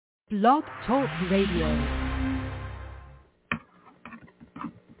Blog Talk Radio.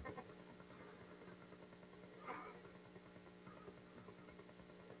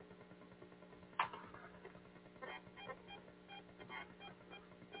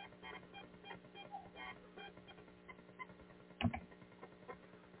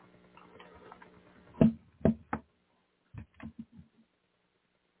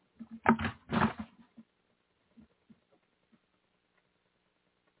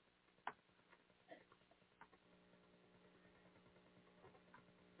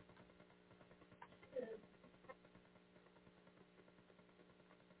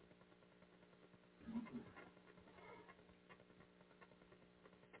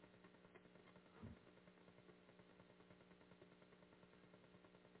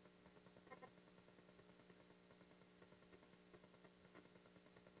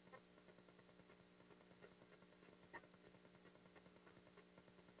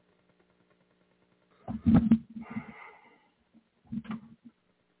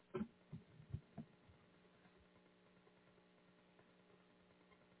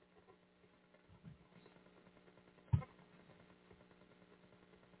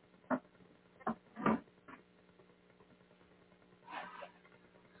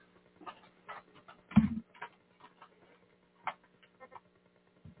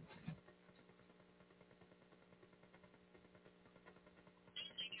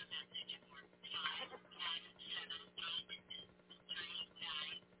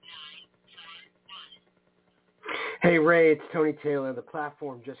 Hey, Ray, it's Tony Taylor. The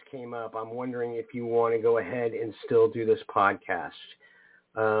platform just came up. I'm wondering if you want to go ahead and still do this podcast.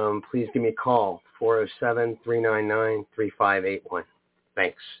 Please give me a call, 407-399-3581.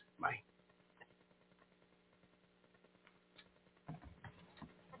 Thanks. Bye.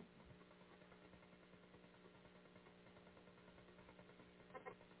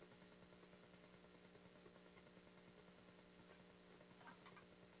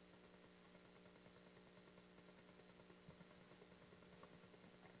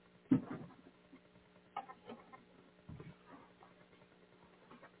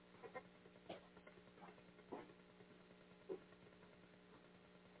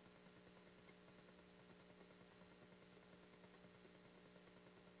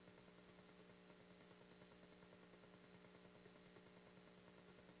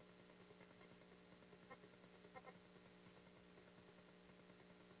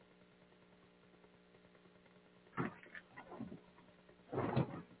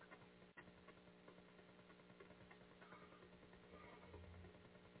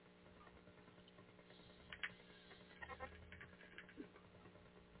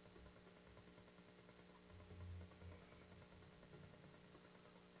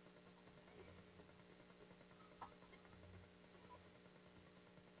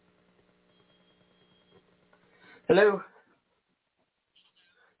 Hello.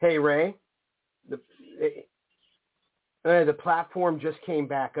 Hey, Ray. The platform just came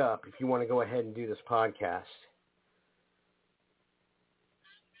back up if you want to go ahead and do this podcast.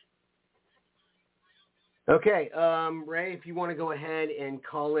 Okay, Ray, if you want to go ahead and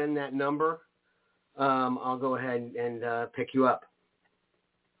call in that number, I'll go ahead and pick you up.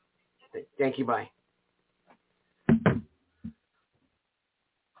 Thank you. Bye.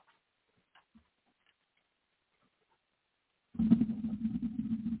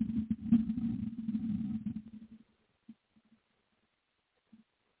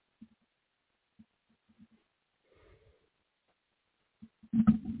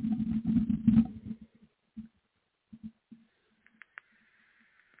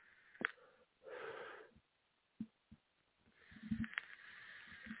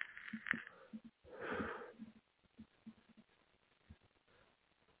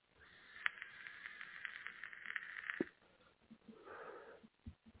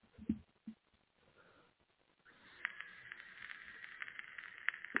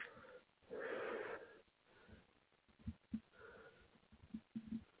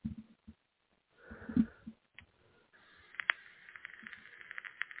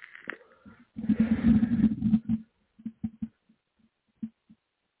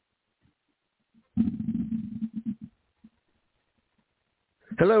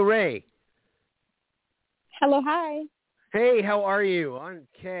 Hello, Ray. Hello, hi. Hey, how are you? I'm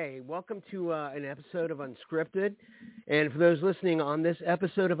Kay. Welcome to an episode of UnScripted. And for those listening on this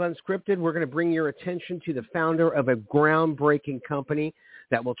episode of UnScripted, we're going to bring your attention to the founder of a groundbreaking company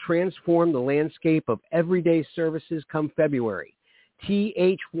that will transform the landscape of everyday services come February.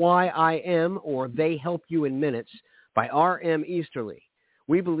 THYIM, or They Help You in Minutes, by R.M. Easterly.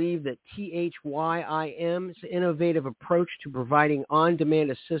 We believe that THYIM's innovative approach to providing on-demand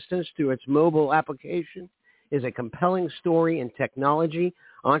assistance through its mobile application is a compelling story in technology,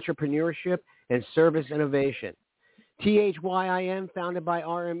 entrepreneurship, and service innovation. THYIM, founded by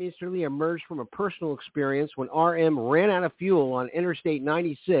R.M. Easterly, emerged from a personal experience when R.M. ran out of fuel on Interstate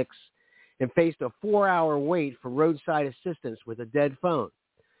 96 and faced a 4-hour wait for roadside assistance with a dead phone.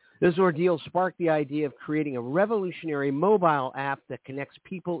 This ordeal sparked the idea of creating a revolutionary mobile app that connects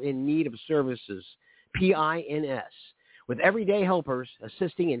people in need of services, PINS, with everyday helpers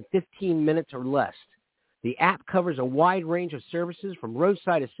assisting in 15 minutes or less. The app covers a wide range of services from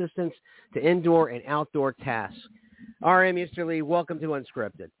roadside assistance to indoor and outdoor tasks. R.M. Easterly, welcome to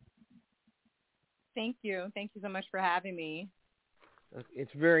UnScripted. Thank you. Thank you so much for having me. It's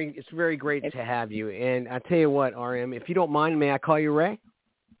very great to have you. And I tell you what, R.M., if you don't mind, may I call you Ray?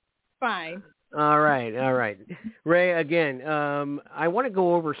 Fine. All right. Ray, again, I want to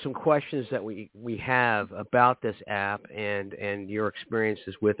go over some questions that we have about this app and your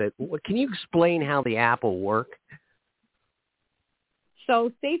experiences with it. Can you explain how the app will work?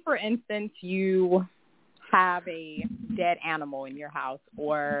 So say, for instance, you have a dead animal in your house,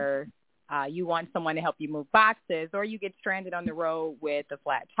 or you want someone to help you move boxes, or you get stranded on the road with a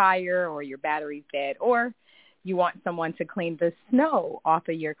flat tire, or your battery's dead, or you want someone to clean the snow off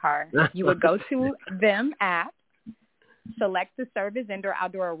of your car. You would go to THYIM app, select the service, indoor,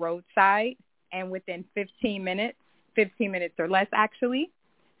 outdoor, or roadside, and within 15 minutes or less actually,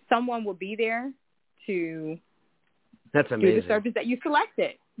 someone will be there to do the service that you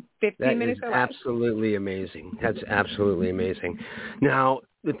selected. 15 minutes or less. Absolutely amazing. That's absolutely amazing. Now,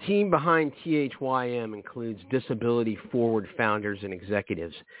 the team behind THYIM includes disability-forward founders and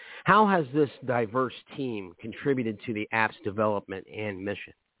executives. How has this diverse team contributed to the app's development and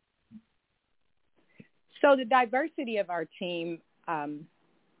mission? So the diversity of our team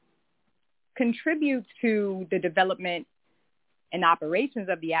contributes to the development and operations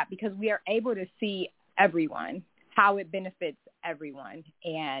of the app because we are able to see everyone, how it benefits everyone.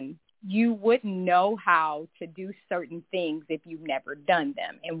 And you wouldn't know how to do certain things if you've never done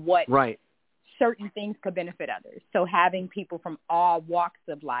them and what certain things could benefit others. So having people from all walks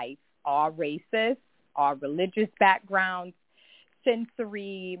of life, all races, all religious backgrounds,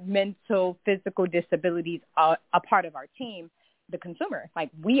 sensory, mental, physical disabilities are a part of our team, the consumer. Like,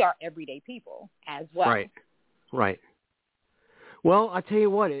 we are everyday people as well. Right. Well, I tell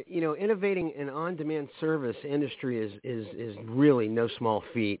you what, innovating an on-demand service industry is really no small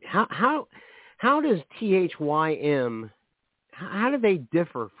feat. How does THYIM, how do they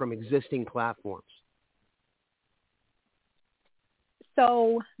differ from existing platforms?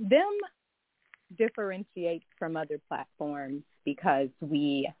 So THYIM differentiates from other platforms because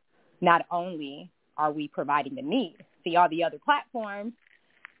we not only are we providing a need. See, all the other platforms,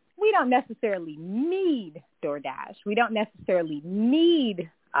 we don't necessarily need DoorDash. We don't necessarily need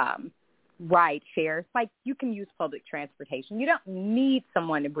ride share. Like, you can use public transportation. You don't need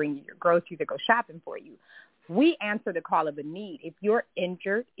someone to bring you your groceries or go shopping for you. We answer the call of a need. If you're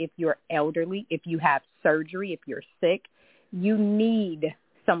injured, if you're elderly, if you have surgery, if you're sick, you need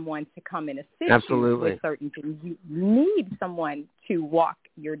someone to come and assist you with certain things. You need someone to walk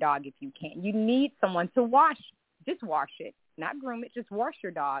your dog if you can. You need someone to wash it. Not groom it, just wash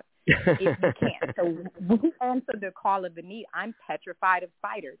your dog if you can. So we answer the call of the need. I'm petrified of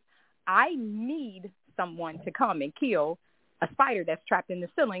spiders. I need someone to come and kill a spider that's trapped in the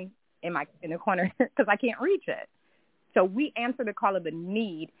ceiling in the corner because I can't reach it. So we answer the call of the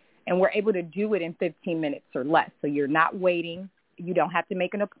need, and we're able to do it in 15 minutes or less. So you're not waiting. You don't have to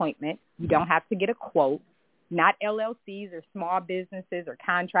make an appointment. You don't have to get a quote. Not LLCs or small businesses or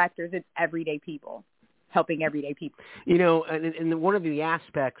contractors. It's everyday people. Helping everyday people. And one of the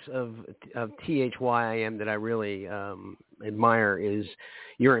aspects of THYIM that I really admire is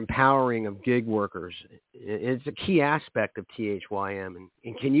your empowering of gig workers. It's a key aspect of THYIM.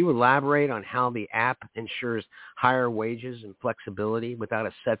 And can you elaborate on how the app ensures higher wages and flexibility without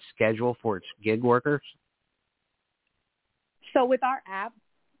a set schedule for its gig workers? So with our app,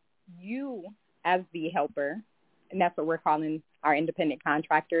 you as the helper, and that's what we're calling our independent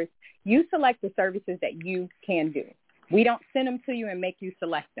contractors, you select the services that you can do. We don't send them to you and make you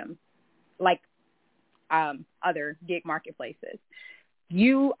select them like other gig marketplaces.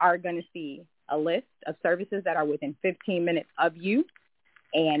 You are going to see a list of services that are within 15 minutes of you,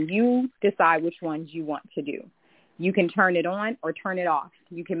 and you decide which ones you want to do. You can turn it on or turn it off.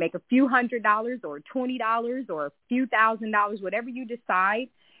 You can make a few $100 or $20 or a few $1,000s, whatever you decide.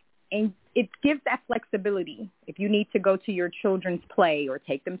 And it gives that flexibility. If you need to go to your children's play or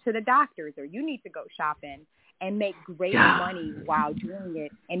take them to the doctors or you need to go shopping and make great money while doing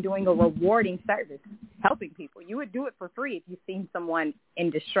it and doing a rewarding service, helping people. You would do it for free if you've seen someone in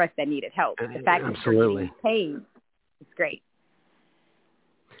distress that needed help. The fact that you're getting paid, it's great.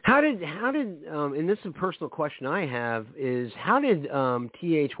 How did, and this is a personal question I have, is how did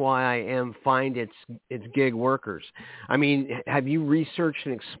THYIM find its gig workers? I mean, have you researched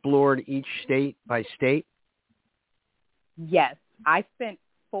and explored each state by state? Yes. I spent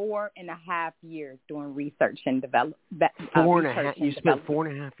 4.5 years doing research and development. You spent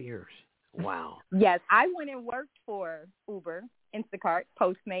 4.5 years. Wow. Yes. I went and worked for Uber, Instacart,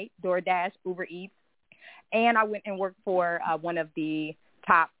 Postmate, DoorDash, Uber Eats, and I went and worked for one of the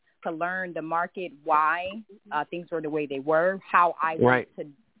top to learn the market, why things were the way they were, how I want to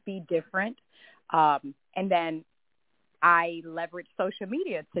be different. And then I leveraged social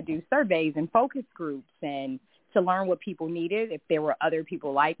media to do surveys and focus groups and to learn what people needed. If there were other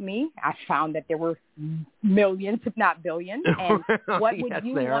people like me, I found that there were millions, if not billions. And what would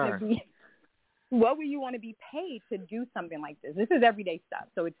you want to be? What would you want to be paid to do something like this? This is everyday stuff.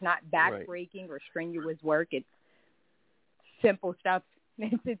 So it's not backbreaking or strenuous work. It's simple stuff.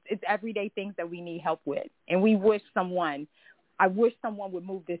 It's everyday things that we need help with. And I wish someone would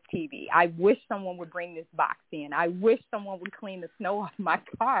move this TV. I wish someone would bring this box in. I wish someone would clean the snow off my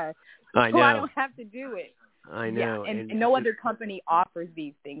car so I don't have to do it. I know. Yeah, and no other company offers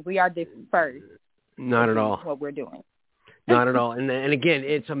these things. We are the first. Not at all. What we're doing. Not at all. And again,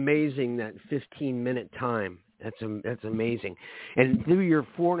 it's amazing that 15-minute time. That's amazing. And through your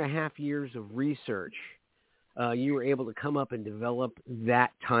 4.5 years of research, you were able to come up and develop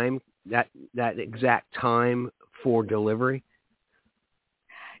that time, that exact time for delivery?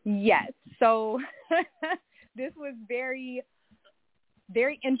 Yes. So this was very,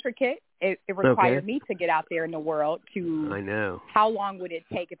 very intricate. It required me to get out there in the world to... I know. How long would it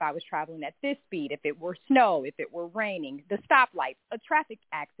take if I was traveling at this speed, if it were snow, if it were raining, the stoplights, a traffic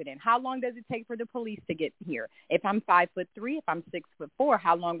accident? How long does it take for the police to get here? If I'm 5'3", if I'm 6'4",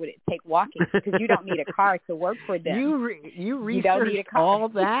 how long would it take walking? Because you don't need a car to work for them. You researched all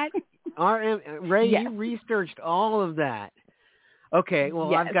that? Ray, yes. You researched all of that. Okay, well,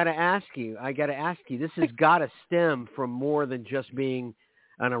 yes. I got to ask you, this has got to stem from more than just being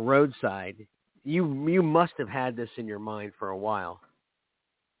on a roadside. You must have had this in your mind for a while.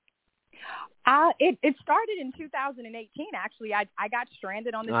 It started in 2018. Actually, I got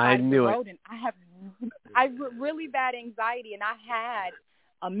stranded on the side of the road, and I have really bad anxiety, and I had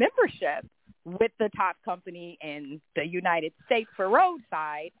a membership with the top company in the United States for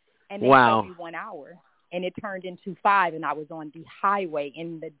roadside, and they told me 1 hour, and it turned into 5, and I was on the highway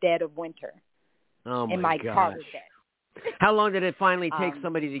in the dead of winter. Oh my and my gosh. car was dead. How long did it finally take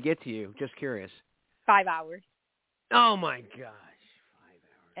somebody to get to you? Just curious. 5 hours. Oh, my gosh. 5 hours.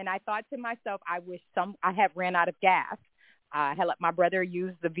 And I thought to myself, I have ran out of gas. I let my brother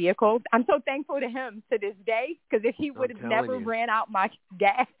use the vehicle. I'm so thankful to him to this day, because if he would have never ran out my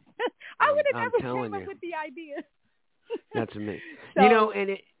gas, I would have never came up with the idea. That's amazing. So,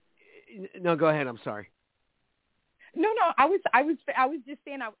 no, go ahead. I'm sorry. No, I was just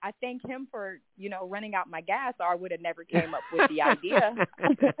saying I thank him for, running out my gas, or I would have never came up with the idea.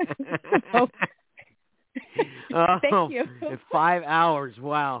 Thank you. 5 hours.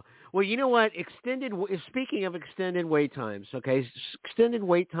 Wow. Well, you know what? Speaking of extended wait times, okay, extended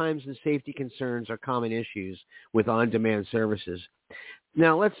wait times and safety concerns are common issues with on-demand services.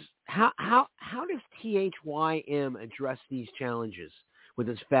 Now, how does THYIM address these challenges with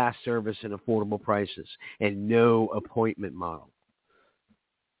its fast service and affordable prices and no appointment model?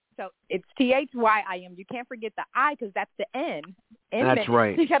 So it's THYIM. You can't forget the I, because that's the N. That's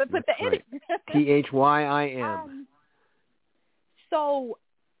right. You got to put the N in. THYIM. So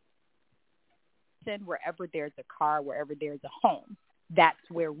wherever there's a car, wherever there's a home, that's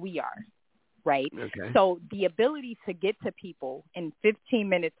where we are, right? Okay. So the ability to get to people in 15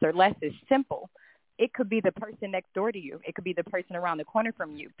 minutes or less is simple. It could be the person next door to you. It could be the person around the corner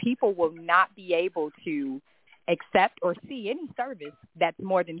from you. People will not be able to accept or see any service that's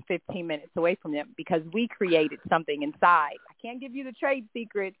more than 15 minutes away from them, because we created something inside. I can't give you the trade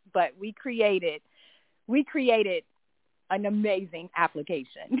secrets, but we created an amazing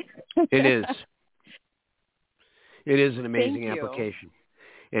application. It is. It is an amazing Thank you. application.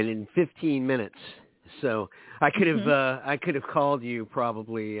 And in 15 minutes. So I could have called you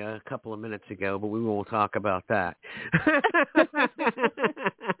probably a couple of minutes ago, but we won't talk about that.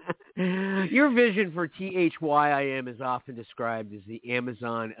 Your vision for THYIM is often described as the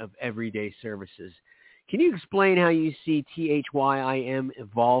Amazon of everyday services. Can you explain how you see THYIM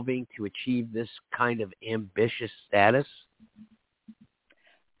evolving to achieve this kind of ambitious status?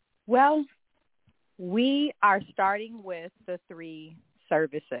 Well, We are starting with the 3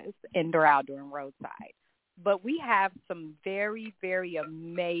 services, indoor, outdoor, and roadside. But we have some very, very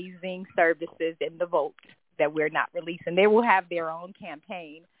amazing services in the vault that we're not releasing. They will have their own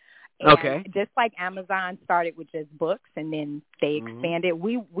campaign. And okay. just like Amazon started with just books and then they expanded,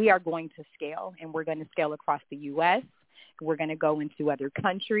 we are going to scale, and we're going to scale across the U.S. We're going to go into other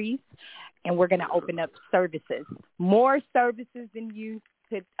countries, and we're going to open up services, more services than you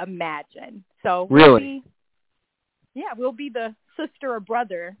could imagine. So really, we'll be the sister or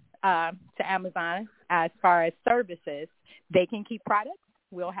brother to Amazon as far as services. They can keep products.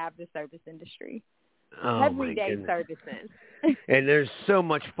 We'll have the service industry. Everyday services. And there's so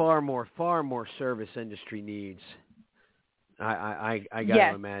much far more service industry needs. I got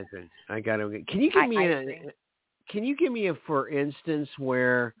to imagine. Can you give me a for instance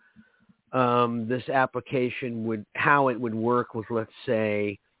where this application how it would work with, let's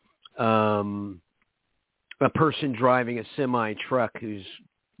say, a person driving a semi truck who's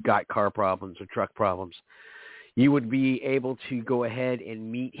got car problems or truck problems? You would be able to go ahead and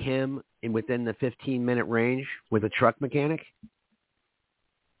meet him within the 15-minute range with a truck mechanic?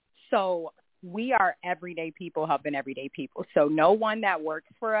 So we are everyday people helping everyday people. So no one that works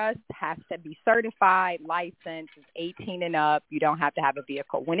for us has to be certified, licensed, 18 and up. You don't have to have a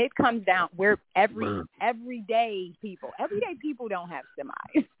vehicle. When it comes down, we're everyday people. Everyday people don't have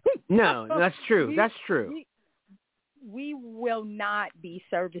semis. No, that's true. That's true. We will not be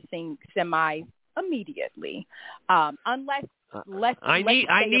servicing semis immediately, unless I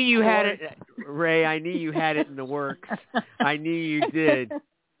knew you had it, Ray. I knew you had it in the works. I knew you did.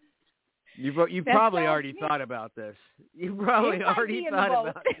 You probably already thought about this. You probably already thought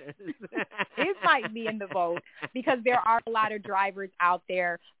about this. It might be in the vote because there are a lot of drivers out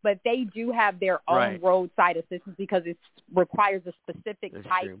there, but they do have their own roadside assistance because it requires a specific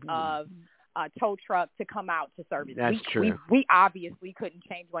type of tow truck to come out to service. That's true. We obviously couldn't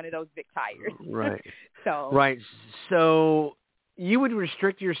change one of those big tires. Right. Right. So you would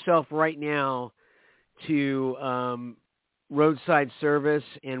restrict yourself right now to roadside service,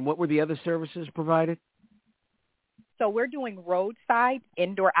 and what were the other services provided? So we're doing roadside,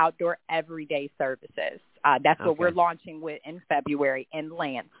 indoor, outdoor, everyday services. That's what we're launching with in February in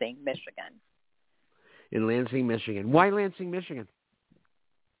Lansing, Michigan. In Lansing, Michigan. Why Lansing, Michigan?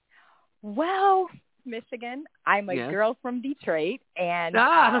 Well, Michigan, I'm a girl from Detroit, and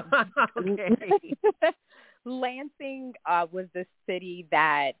Lansing was the city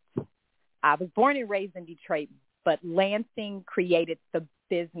that I was born and raised in Detroit, but Lansing created the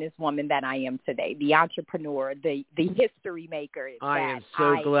businesswoman that I am today, the entrepreneur, the history maker. I am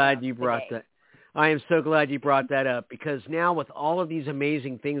so glad you brought that. I am so glad you brought that up, because now with all of these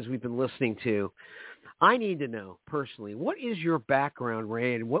amazing things we've been listening to, I need to know personally, what is your background,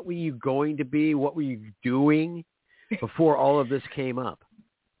 Ray, and what were you going to be? What were you doing before all of this came up?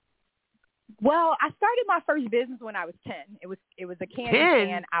 Well, I started my first business when I was 10. It was a candy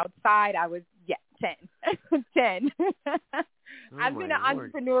stand outside. I was 10. 10. I've been an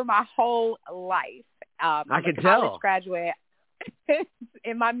entrepreneur my whole life. I can tell. College graduate.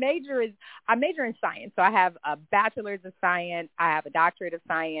 And I major in science. So I have a bachelor's of science. I have a doctorate of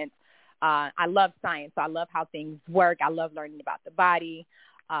science. I love science. So I love how things work. I love learning about the body.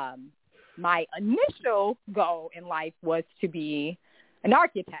 My initial goal in life was to be an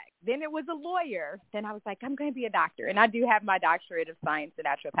architect. Then it was a lawyer. Then I was like, I'm going to be a doctor. And I do have my doctorate of science in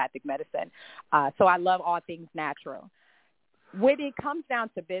naturopathic medicine. So I love all things natural. When it comes down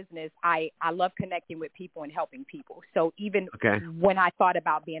to business, I love connecting with people and helping people. So even when I thought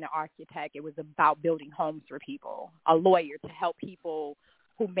about being an architect, it was about building homes for people, a lawyer to help people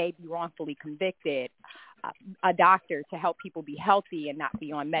who may be wrongfully convicted, a doctor to help people be healthy and not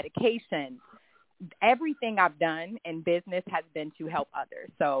be on medication. Everything I've done in business has been to help others.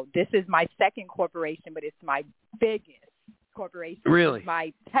 So this is my second corporation, but it's my biggest corporation. Really? It's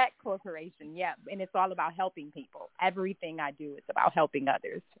my tech corporation, and it's all about helping people. Everything I do is about helping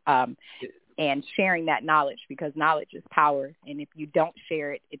others and sharing that knowledge, because knowledge is power, and if you don't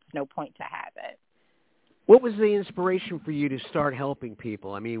share it, it's no point to have it. What was the inspiration for you to start helping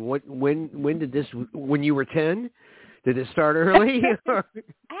people? I mean, when did this? When you were 10? Did it start early?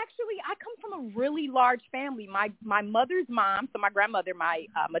 Actually, I come from a really large family. My mother's mom, so my grandmother, my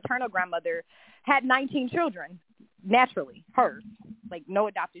maternal grandmother, had 19 children. Naturally, hers, like no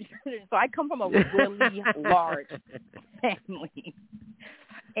adopted children. So I come from a really large family.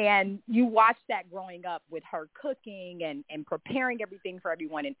 And you watch that growing up with her cooking and preparing everything for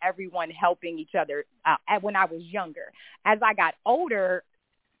everyone and everyone helping each other when I was younger. As I got older,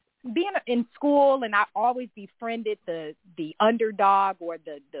 being in school, and I always befriended the underdog or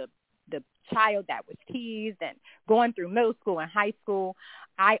the the child that was teased and going through middle school and high school.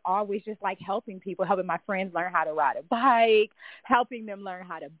 I always just like helping people, helping my friends learn how to ride a bike, helping them learn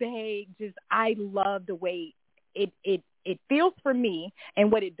how to bake. I love the way it feels for me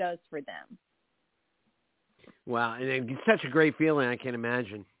and what it does for them. Wow, and it's such a great feeling, I can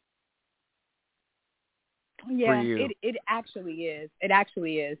imagine. Yeah, for you. It actually is. It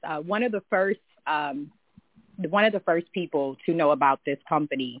actually is. One of the first people to know about this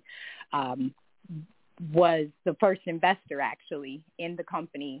company was the first investor actually in the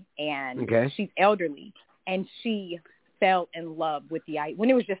company, and she's elderly, and she fell in love with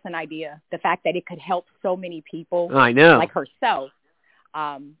when it was just an idea, the fact that it could help so many people. I know, like herself,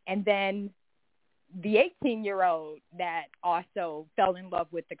 and then the 18-year-old that also fell in love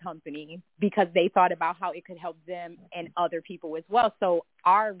with the company because they thought about how it could help them and other people as well. So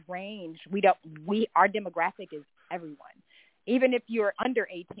our range, our demographic is everyone. Even if you're under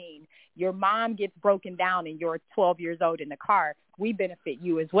 18, your mom gets broken down and you're 12 years old in the car, we benefit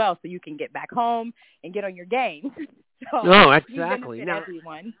you as well, so you can get back home and get on your game. So exactly. We benefit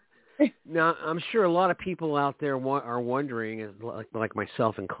everyone. Now, I'm sure a lot of people out there are wondering, like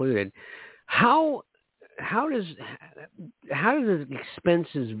myself included, how does the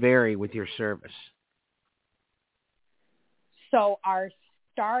expenses vary with your service? So our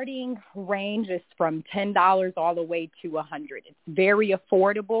starting range is from $10 all the way to $100. It's very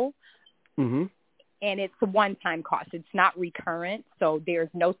affordable, and it's a one-time cost. It's not recurrent, so there's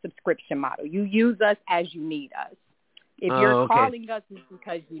no subscription model. You use us as you need us. If you're calling us, it's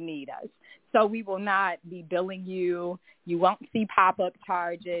because you need us. So we will not be billing you. You won't see pop-up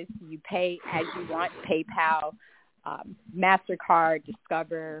charges. You pay as you want, PayPal, MasterCard,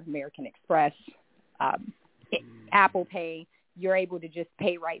 Discover, American Express, Apple Pay. You're able to just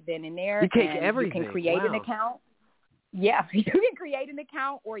pay right then and there. You take everything. You can create an account. Yeah, you can create an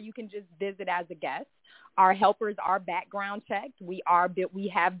account, or you can just visit as a guest. Our helpers are background checked. We have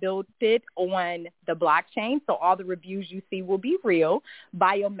built it on the blockchain, so all the reviews you see will be real.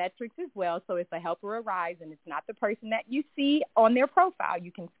 Biometrics as well, so if a helper arrives and it's not the person that you see on their profile,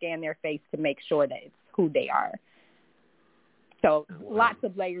 you can scan their face to make sure that it's who they are. So lots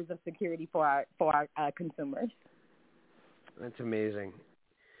of layers of security for our consumers. That's amazing.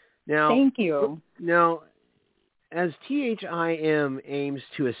 Now, thank you. Now, as THYIM aims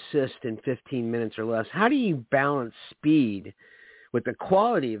to assist in 15 minutes or less, how do you balance speed with the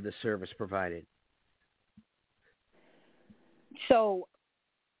quality of the service provided? So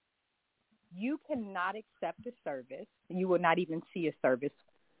you cannot accept a service. You will not even see a service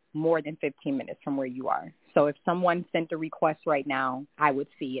more than 15 minutes from where you are. So if someone sent a request right now, I would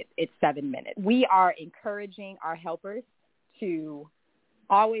see it. It's 7 minutes. We are encouraging our helpers to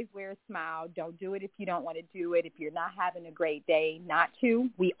always wear a smile. Don't do it if you don't want to do it. If you're not having a great day, not to.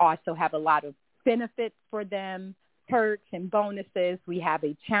 We also have a lot of benefits for them, perks and bonuses. We have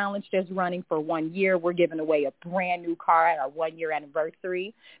a challenge that's running for 1 year. We're giving away a brand new car at our 1 year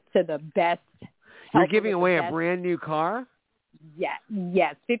anniversary to the best. You're giving away a brand new car? Yes.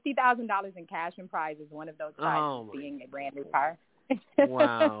 $50,000 in cash and prizes. One of those prizes being a brand new car.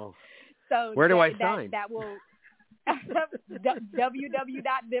 Wow. So where do I sign? That will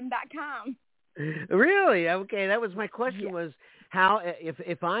www.THYIM.com. Really? Okay, that was my question. Was how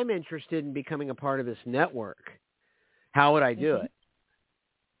if I'm interested in becoming a part of this network, how would I do it?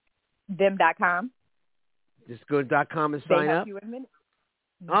 THYIM.com. Just go to .com and sign up. Go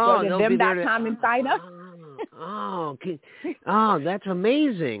to THYIM.com and sign up. Okay. That's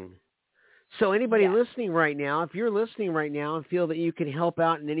amazing. So anybody listening right now, if you're listening right now and feel that you can help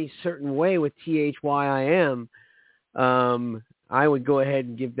out in any certain way with THYIM, I would go ahead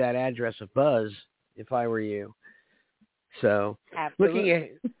and give that address a buzz if I were you. So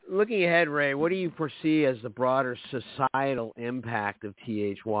looking ahead, Ray, what do you foresee as the broader societal impact of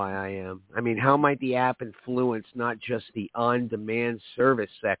THYIM? I mean, how might the app influence not just the on-demand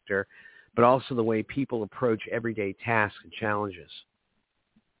service sector, but also the way people approach everyday tasks and challenges?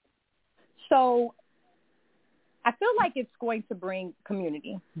 So I feel like it's going to bring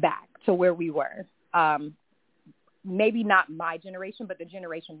community back to where we were. Maybe not my generation, but the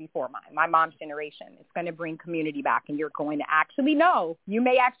generation before mine, my mom's generation. It's going to bring community back, and you're going to actually know. You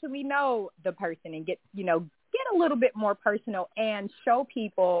may actually know the person and get a little bit more personal and show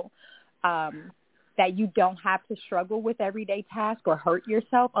people that you don't have to struggle with everyday tasks or hurt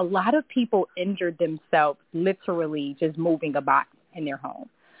yourself. A lot of people injured themselves literally just moving a box in their home.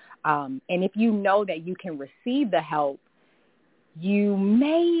 And if you know that you can receive the help, you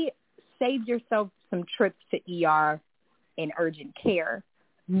may save yourself some trips to ER and urgent care,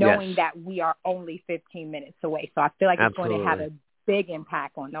 knowing that we are only 15 minutes away. So I feel like it's going to have a big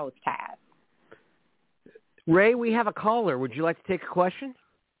impact on those tasks. Ray, we have a caller. Would you like to take a question?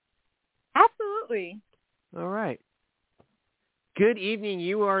 Absolutely. All right. Good evening.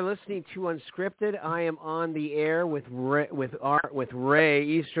 You are listening to Unscripted. I am on the air with Ray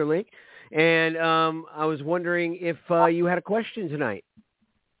Easterly, and I was wondering if you had a question tonight.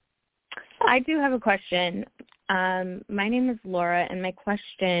 I do have a question. My name is Laura, and my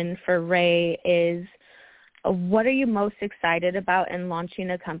question for Ray is, what are you most excited about in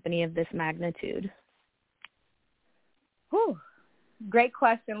launching a company of this magnitude? Whew. Great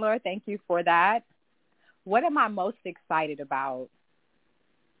question, Laura. Thank you for that. What am I most excited about?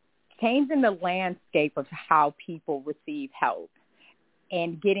 Changing the landscape of how people receive help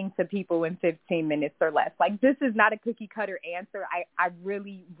and getting to people in 15 minutes or less. Like, this is not a cookie cutter answer. I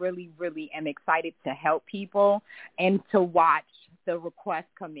really, really, really am excited to help people and to watch the requests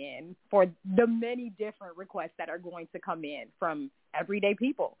come in for the many different requests that are going to come in from everyday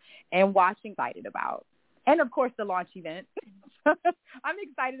people and watching excited about. And, of course, the launch event. I'm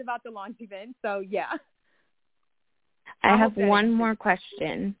excited about the launch event. So, yeah. I have one more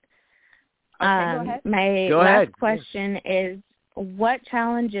question. Okay, go ahead. My last question is, what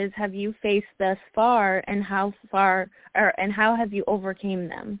challenges have you faced thus far, and how have you overcame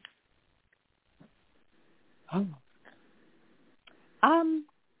them?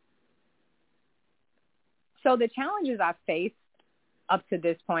 So the challenges I've faced up to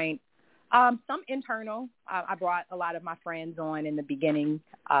this point, some internal. I brought a lot of my friends on in the beginning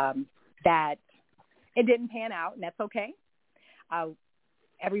that it didn't pan out, and that's okay.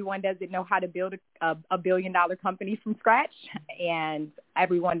 Everyone doesn't know how to build a $1 billion company from scratch, and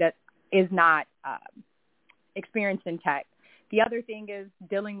everyone that is not experienced in tech. The other thing is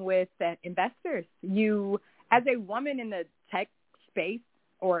dealing with investors. You, as a woman in the tech space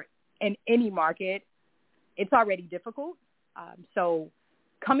or in any market, it's already difficult. So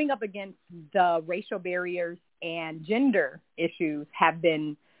coming up against the racial barriers and gender issues have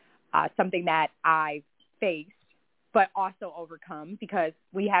been something that I've faced, but also overcome, because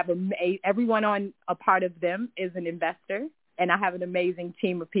we have everyone on a part of them is an investor, and I have an amazing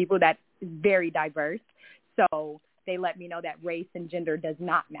team of people that is very diverse. So they let me know that race and gender does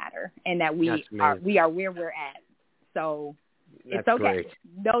not matter, and that we are where we're at. So it's okay. Great.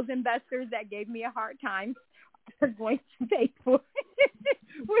 Those investors that gave me a hard time are going to pay for it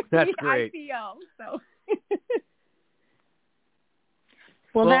with the IPO. So.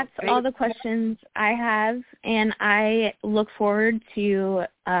 Well, that's all the questions I have, and I look forward to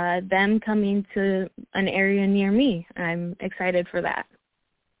them coming to an area near me. I'm excited for that.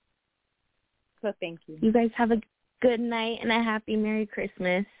 So thank you. You guys have a good night and a happy Merry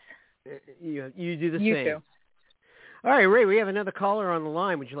Christmas. You do the same. You too. All right, Ray, we have another caller on the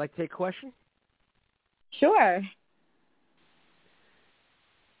line. Would you like to take a question? Sure.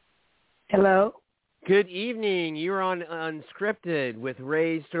 Hello. Good evening. You're on Unscripted with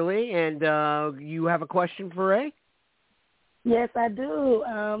Ray Easterly, and you have a question for Ray? Yes, I do.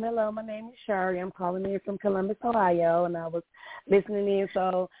 Hello, my name is Shari. I'm calling in from Columbus, Ohio, and I was listening in.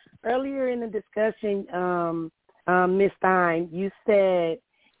 So earlier in the discussion, Ms. THYIM, you said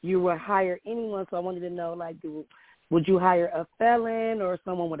you would hire anyone, so I wanted to know, like, would you hire a felon or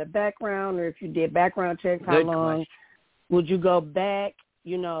someone with a background, or if you did background checks, how long? Would you go back,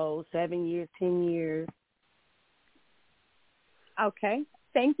 7 years, 10 years? Okay.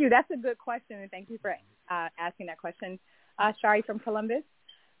 Thank you. That's a good question, and thank you for asking that question. Shari from Columbus.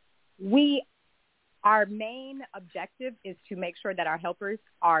 Our main objective is to make sure that our helpers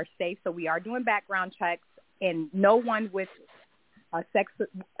are safe, so we are doing background checks, and no one with sex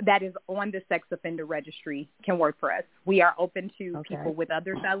that is on the sex offender registry can work for us. We are open to people with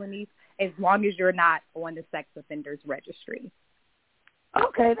other felonies as long as you're not on the sex offenders registry.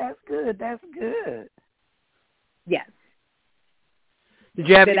 Okay, that's good. That's good. Yes. Did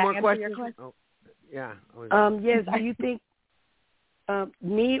you have any more questions? Oh, yeah. Yes. Do you think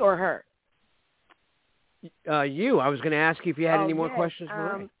me or her? You. I was going to ask you if you had any more questions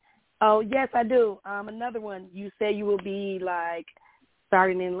for Ray. Oh, yes, I do. Another one. You say you will be, like,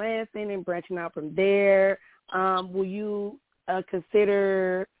 starting in Lansing and branching out from there. Will you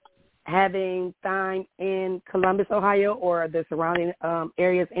consider having THYIM in Columbus, Ohio, or the surrounding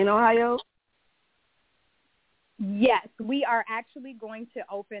areas in Ohio? Yes, we are actually going to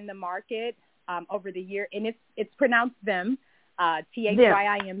open the market over the year, and it's pronounced them,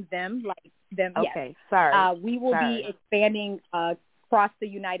 THYIM, them, like them. Okay, yes. sorry. We will be expanding across the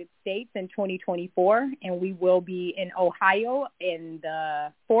United States in 2024, and we will be in Ohio in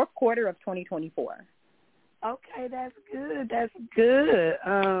the fourth quarter of 2024. Okay, that's good. That's good.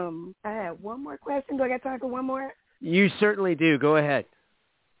 I have one more question. Do I got time for one more? You certainly do. Go ahead.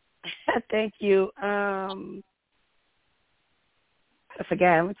 Thank you. I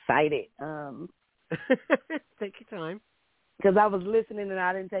forgot. I'm excited. Take your time. Because I was listening and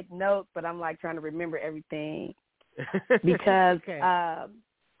I didn't take notes, but I'm like trying to remember everything. Because okay. I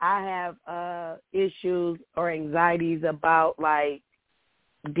have issues or anxieties about like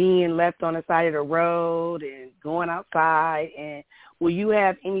being left on the side of the road and going outside. And will you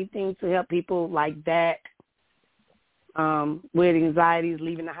have anything to help people like that with anxieties,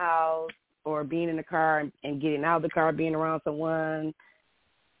 leaving the house or being in the car and getting out of the car, being around someone?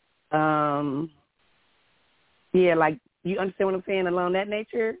 Yeah, like, you understand what I'm saying along that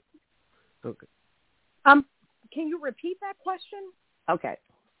nature? Okay. Can you repeat that question? Okay.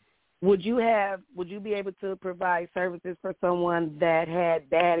 Would you be able to provide services for someone that had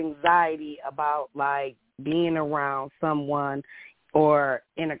bad anxiety about like being around someone or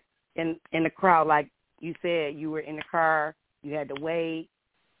in a crowd? Like you said, you were in the car, you had to wait.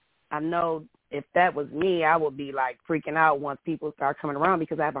 I know if that was me, I would be like freaking out once people start coming around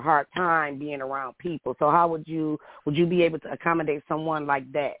because I have a hard time being around people. So how would you be able to accommodate someone like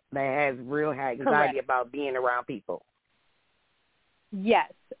that has real high anxiety Correct. about being around people?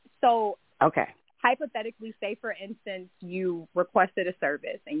 Yes. So okay. Hypothetically, say, for instance, you requested a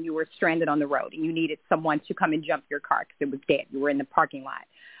service and you were stranded on the road and you needed someone to come and jump your car because it was dead. You were in the parking lot.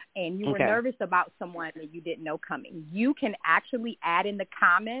 And you were nervous about someone that you didn't know coming. You can actually add in the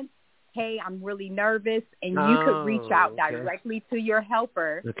comments, hey, I'm really nervous, and you could reach out directly to your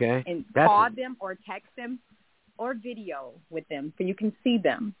helper and call them or text them or video with them so you can see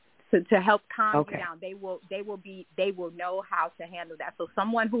them to help calm you down. They will know how to handle that. So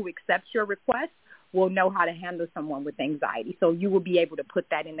someone who accepts your request will know how to handle someone with anxiety. So you will be able to put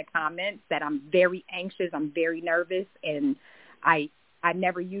that in the comments that I'm very anxious, I'm very nervous, and I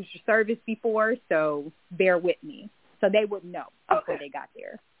never used your service before, so bear with me. So they would know before they got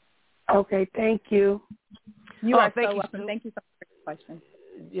there. Okay, thank you. You are so welcome. Thank you so much for the question.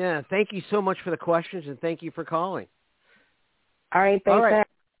 Yeah, thank you so much for the questions, and thank you for calling. All right, thanks.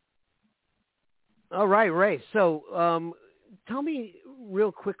 All right, Ray. So tell me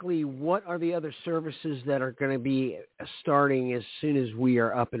real quickly, what are the other services that are going to be starting as soon as we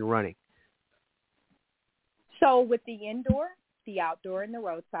are up and running? So with the indoor, the outdoor, and the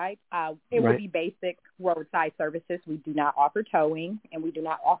roadside, it will be basic roadside services. We do not offer towing, and we do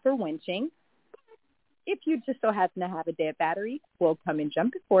not offer winching. If you just so happen to have a dead battery, we'll come and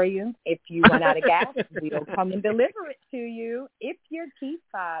jump it for you. If you run out of gas, we'll come and deliver it to you. If your key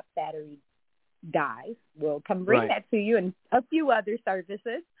fob battery dies, we'll come bring that to you, and a few other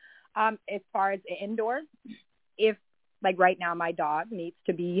services. As far as the indoor, if, like right now, my dog needs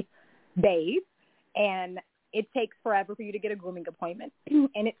to be bathed, and it takes forever for you to get a grooming appointment,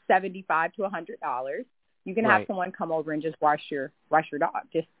 and it's $75 to $100. You can have someone come over and just wash your dog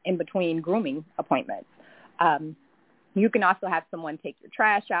just in between grooming appointments. You can also have someone take your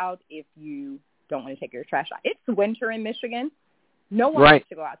trash out if you don't want to take your trash out. It's winter in Michigan. No one wants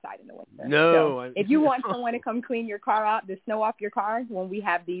to go outside in the winter. No. So if you want someone to come clean your car out, the snow off your car, when we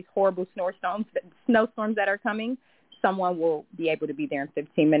have these horrible snowstorms that are coming, someone will be able to be there in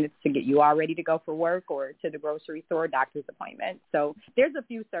 15 minutes to get you all ready to go for work or to the grocery store, doctor's appointment. So there's a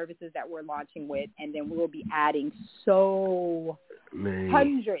few services that we're launching with, and then we will be adding hundreds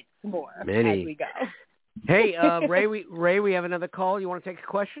more as we go. Hey, Ray, we have another call. You want to take a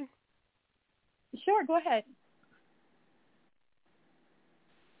question? Sure, go ahead.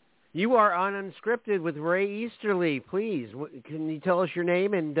 You are on Unscripted with Ray Easterly. Please, can you tell us your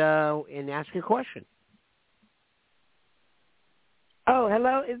name and ask your question? Oh,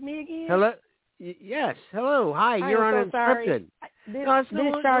 hello, it's me again. Hello, yes, hello, hi. You're on Unscripted. This is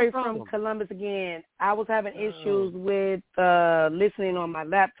Shari from Columbus again. I was having issues with listening on my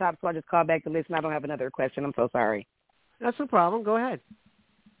laptop, so I just called back to listen. I don't have another question. I'm so sorry. That's no problem. Go ahead.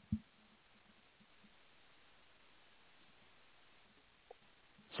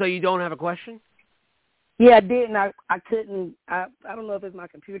 So you don't have a question? Yeah, I did, and I couldn't. I don't know if it's my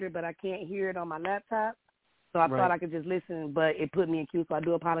computer, but I can't hear it on my laptop. So I thought I could just listen, but it put me in queue, so I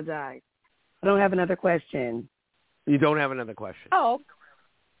do apologize. I don't have another question. You don't have another question? Oh.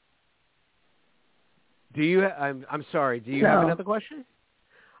 Do you? I'm sorry. Do you have another question?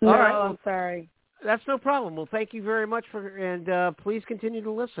 No, all right. I'm sorry. That's no problem. Well, thank you very much and please continue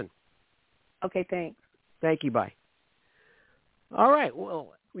to listen. Okay, thanks. Thank you. Bye. All right.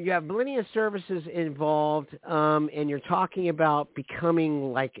 Well, you have plenty of services involved, and you're talking about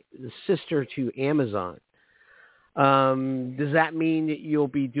becoming like the sister to Amazon. Does that mean that you'll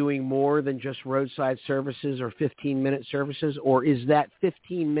be doing more than just roadside services or 15-minute services, or is that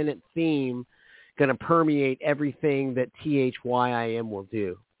 15-minute theme going to permeate everything that THYIM will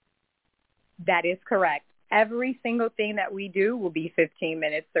do. That is correct. Every single thing that we do will be 15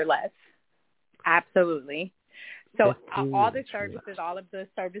 minutes or less. Absolutely. So all the services, all of the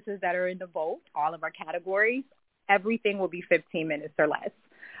services that are in the vault, all of our categories, everything will be 15 minutes or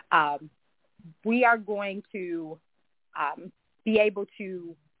less. We are going to be able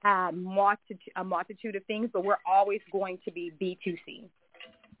to add a multitude of things, but we're always going to be B2C,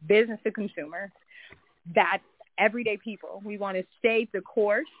 business to consumer. That's everyday people. We want to stay the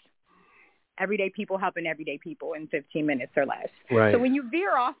course. Everyday people helping everyday people in 15 minutes or less. Right. So when you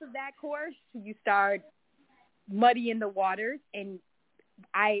veer off of that course, you start muddying the waters, and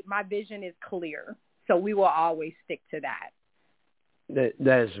my vision is clear. So we will always stick to that.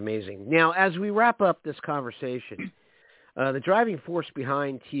 That is amazing. Now, as we wrap up this conversation, the driving force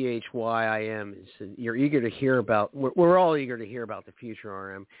behind THYIM is you're eager to hear about, we're all eager to hear about the future,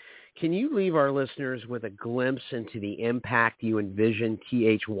 RM. Can you leave our listeners with a glimpse into the impact you envision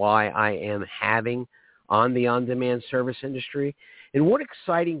THYIM having on the on-demand service industry, and what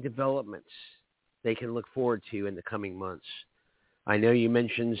exciting developments they can look forward to in the coming months? I know you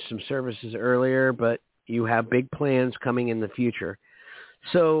mentioned some services earlier, but you have big plans coming in the future.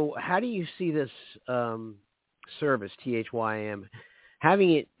 So how do you see this service, THYIM,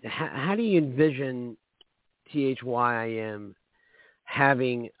 having it? How do you envision THYIM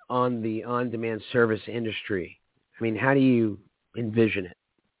having on the on-demand service industry? I mean, how do you envision it?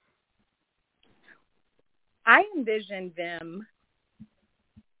 I envision them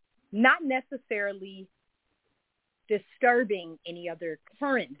not necessarily disturbing any other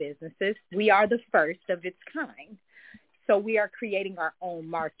current businesses. We are the first of its kind. So we are creating our own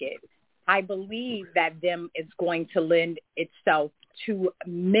market. I believe that them is going to lend itself to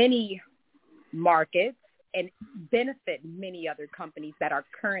many markets and benefit many other companies that are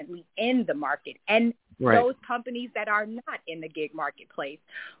currently in the market and those companies that are not in the gig marketplace.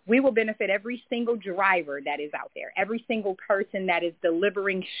 We will benefit every single driver that is out there, every single person that is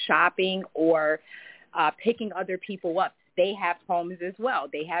delivering shopping or picking other people up. They have homes as well.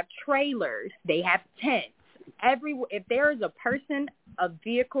 They have trailers. They have tents. If there is a person, a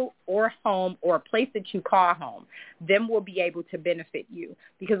vehicle, or home, or a place that you call home, them will be able to benefit you,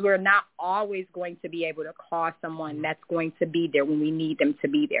 because we're not always going to be able to call someone that's going to be there when we need them to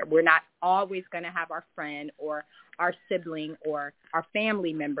be there. We're not always going to have our friend or our sibling or our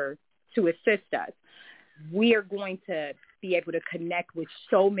family member to assist us. We are going to be able to connect with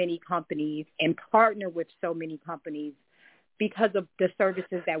so many companies and partner with so many companies because of the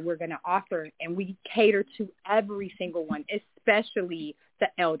services that we're going to offer. And we cater to every single one, especially the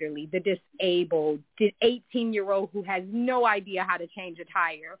elderly, the disabled, the 18-year-old who has no idea how to change a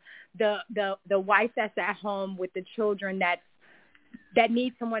tire, the wife that's at home with the children that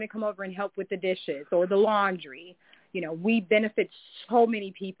needs someone to come over and help with the dishes or the laundry. You know, we benefit so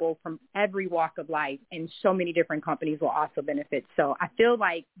many people from every walk of life, and so many different companies will also benefit. So I feel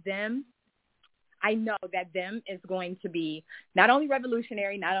like I know that them is going to be not only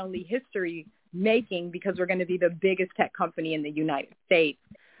revolutionary, not only history making, because we're going to be the biggest tech company in the United States.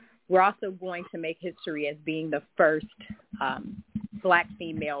 We're also going to make history as being the first Black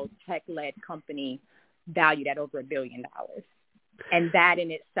female tech-led company valued at over $1 billion. And that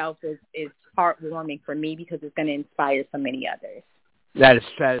in itself is heartwarming for me, because it's going to inspire so many others. That is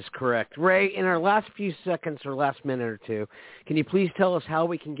correct. Ray, in our last few seconds or last minute or two, can you please tell us how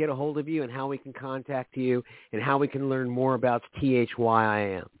we can get a hold of you and how we can contact you and how we can learn more about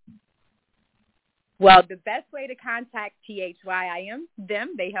THYIM? Well, the best way to contact THYIM,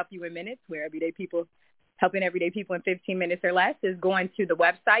 they help you in minutes. We're everyday people helping everyday people in 15 minutes or less, is going to the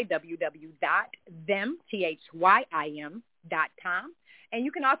website, www.THYIM.com. And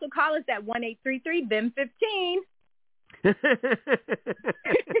you can also call us at 1-833-THYM-15.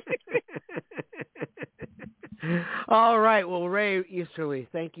 All right. Well, Ray Easterly,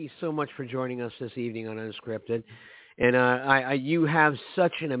 thank you so much for joining us this evening on Unscripted. And you have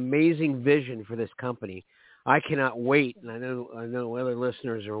such an amazing vision for this company. I cannot wait, and I know other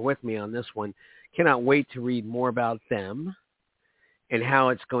listeners are with me on this one, cannot wait to read more about them and how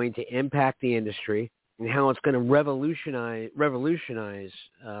it's going to impact the industry and how it's going to revolutionize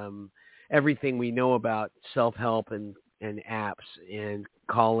everything we know about self-help and apps and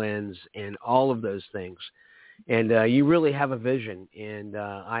call-ins and all of those things. And you really have a vision, and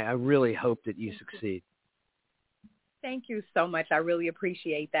I really hope that you succeed. Thank you so much. I really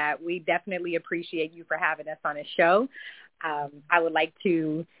appreciate that. We definitely appreciate you for having us on a show. I would like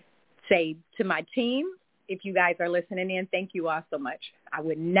to say to my team, if you guys are listening in, thank you all so much. I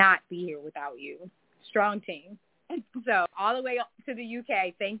would not be here without you. Strong team. So all the way up to the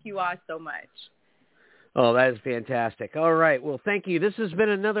UK, thank you all so much. Oh, that is fantastic. All right. Well, thank you. This has been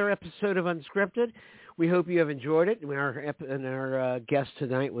another episode of Unscripted. We hope you have enjoyed it. Our guest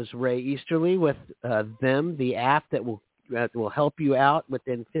tonight was Ray Easterly with THYIM, the app that will help you out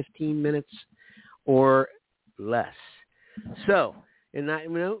within 15 minutes or less. So, in that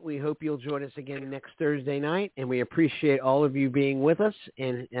note, we hope you'll join us again next Thursday night, and we appreciate all of you being with us,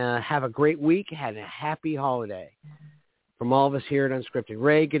 and have a great week and a happy holiday. From all of us here at Unscripted.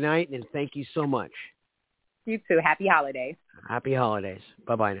 Ray, good night, and thank you so much. You too. Happy holidays. Happy holidays.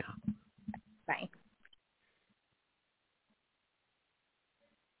 Bye-bye now.